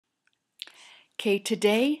Okay,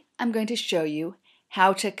 today I'm going to show you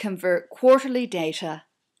how to convert quarterly data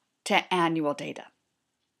to annual data.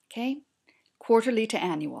 Okay, quarterly to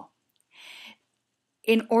annual.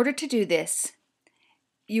 In order to do this,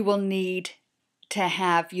 you will need to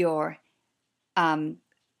have your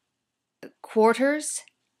quarters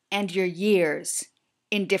and your years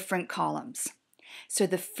in different columns. So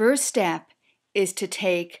the first step is to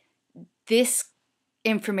take this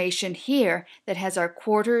information here that has our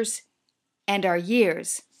quarters and our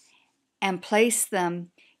years and place them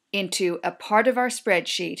into a part of our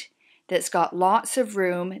spreadsheet that's got lots of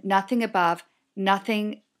room, nothing above,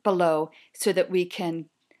 nothing below, so that we can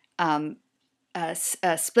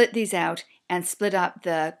split these out and split up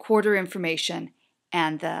the quarter information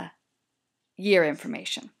and the year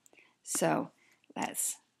information. So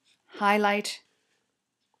let's highlight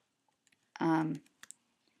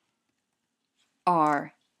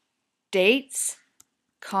our dates,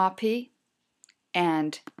 copy,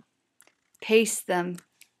 and paste them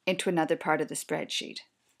into another part of the spreadsheet.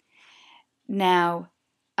 Now,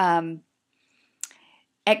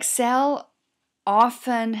 Excel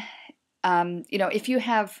often, if you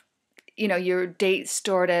have, your date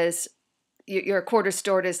stored as, your quarter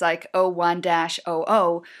stored as like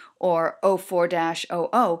 01-00 or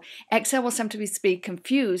 04-00, Excel will sometimes be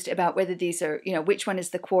confused about whether these are, which one is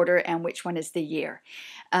the quarter and which one is the year,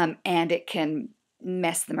 and it can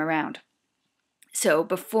mess them around. So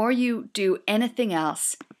before you do anything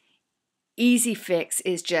else, easy fix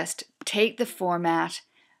is just take the format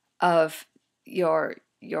of your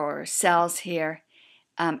cells here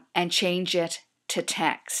and change it to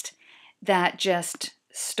text. That just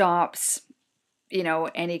stops,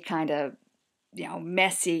 any kind of,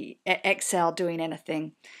 messy Excel doing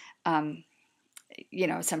anything.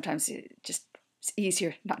 Sometimes it's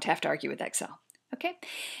easier not to have to argue with Excel. Okay,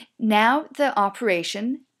 now the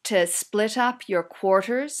operation to split up your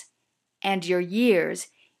quarters and your years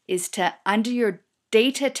is to, under your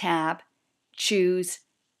Data tab, choose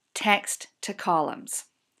Text to Columns.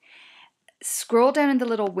 Scroll down in the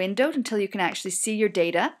little window until you can actually see your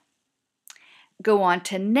data. Go on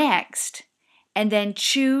to Next, and then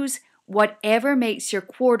choose whatever makes your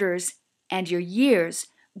quarters and your years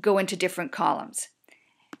go into different columns.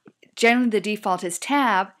 Generally, the default is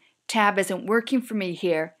Tab. Tab isn't working for me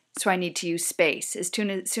here, so I need to use space. As soon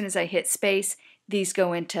as I hit space, these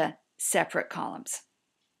go into separate columns.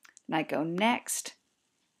 And I go Next.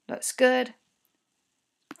 Looks good.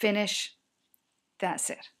 Finish. That's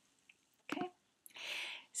it. Okay.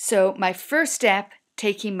 So my first step,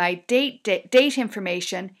 taking my date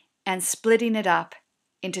information and splitting it up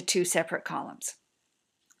into two separate columns.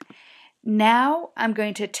 Now I'm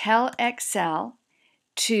going to tell Excel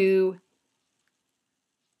to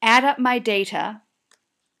add up my data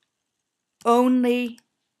only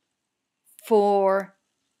for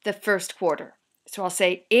the first quarter. So I'll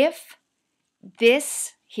say if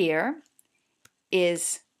this here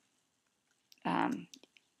is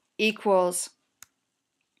equals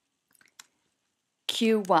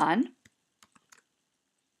Q1,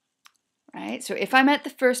 right? So if I'm at the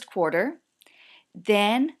first quarter,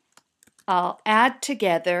 then I'll add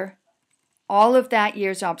together all of that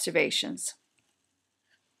year's observations.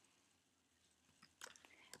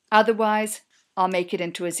 Otherwise, I'll make it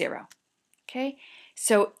into a 0. Okay?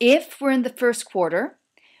 So if we're in the first quarter,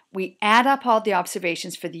 we add up all the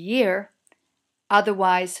observations for the year.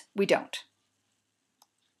 Otherwise, we don't.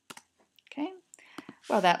 Okay?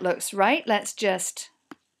 Well, that looks right. Let's just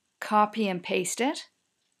copy and paste it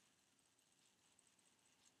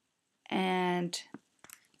and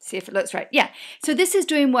see if it looks right. Yeah, so this is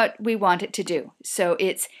doing what we want it to do. So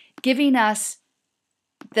it's giving us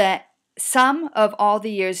the sum of all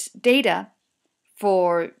the year's data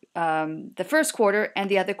for the first quarter, and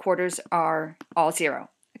the other quarters are all 0.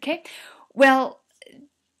 Okay, well,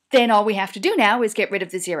 then all we have to do now is get rid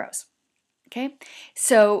of the zeros. Okay,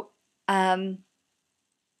 so we're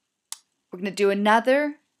going to do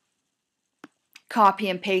another copy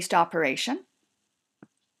and paste operation.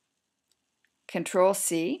 Control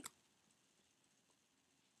C.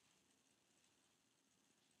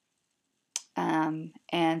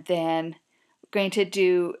 And then we're going to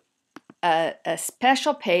do a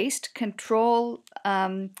special paste, Control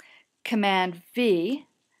Command V.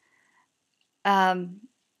 We're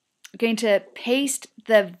going to paste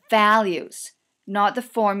the values, not the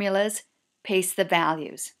formulas, paste the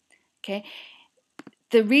values. Okay.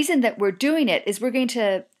 The reason that we're doing it is we're going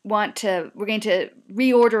to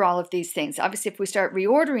reorder all of these things. Obviously, if we start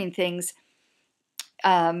reordering things,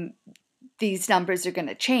 these numbers are going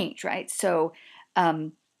to change, right? So,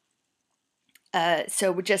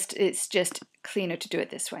 it's just cleaner to do it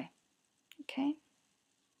this way. Okay.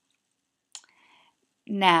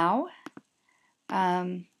 Now,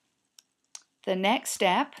 the next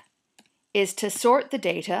step is to sort the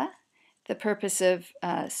data. The purpose of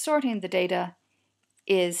sorting the data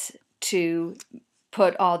is to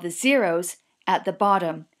put all the zeros at the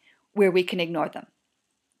bottom where we can ignore them.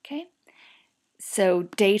 Okay, so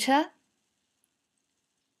data,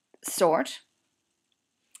 sort,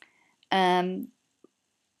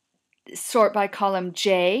 sort by column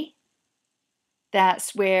J,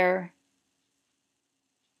 that's where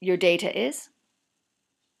your data is.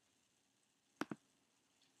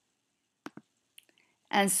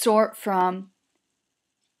 And sort from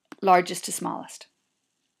largest to smallest.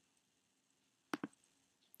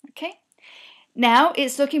 Okay, now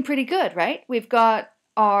it's looking pretty good, right? We've got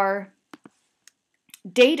our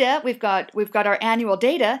data, we've got our annual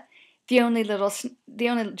data. The only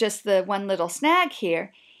one little snag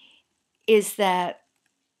here is that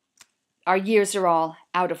our years are all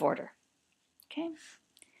out of order. Okay,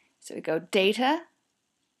 so we go data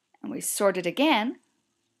and we sort it again,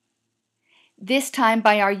 this time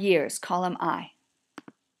by our years, column I.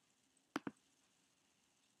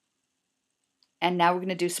 And now we're going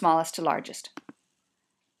to do smallest to largest.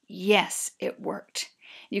 Yes, it worked.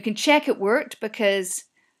 You can check it worked because,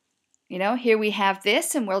 you know, here we have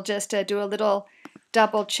this, and we'll just do a little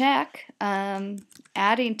double check,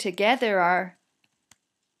 adding together our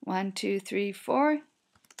 1, 2, 3, 4.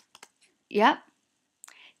 Yep.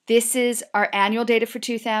 This is our annual data for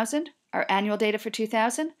 2000, our annual data for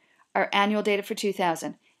 2000, our annual data for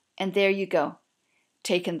 2000. And there you go.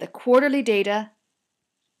 Taken the quarterly data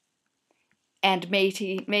and made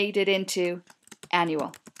it into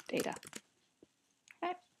annual data.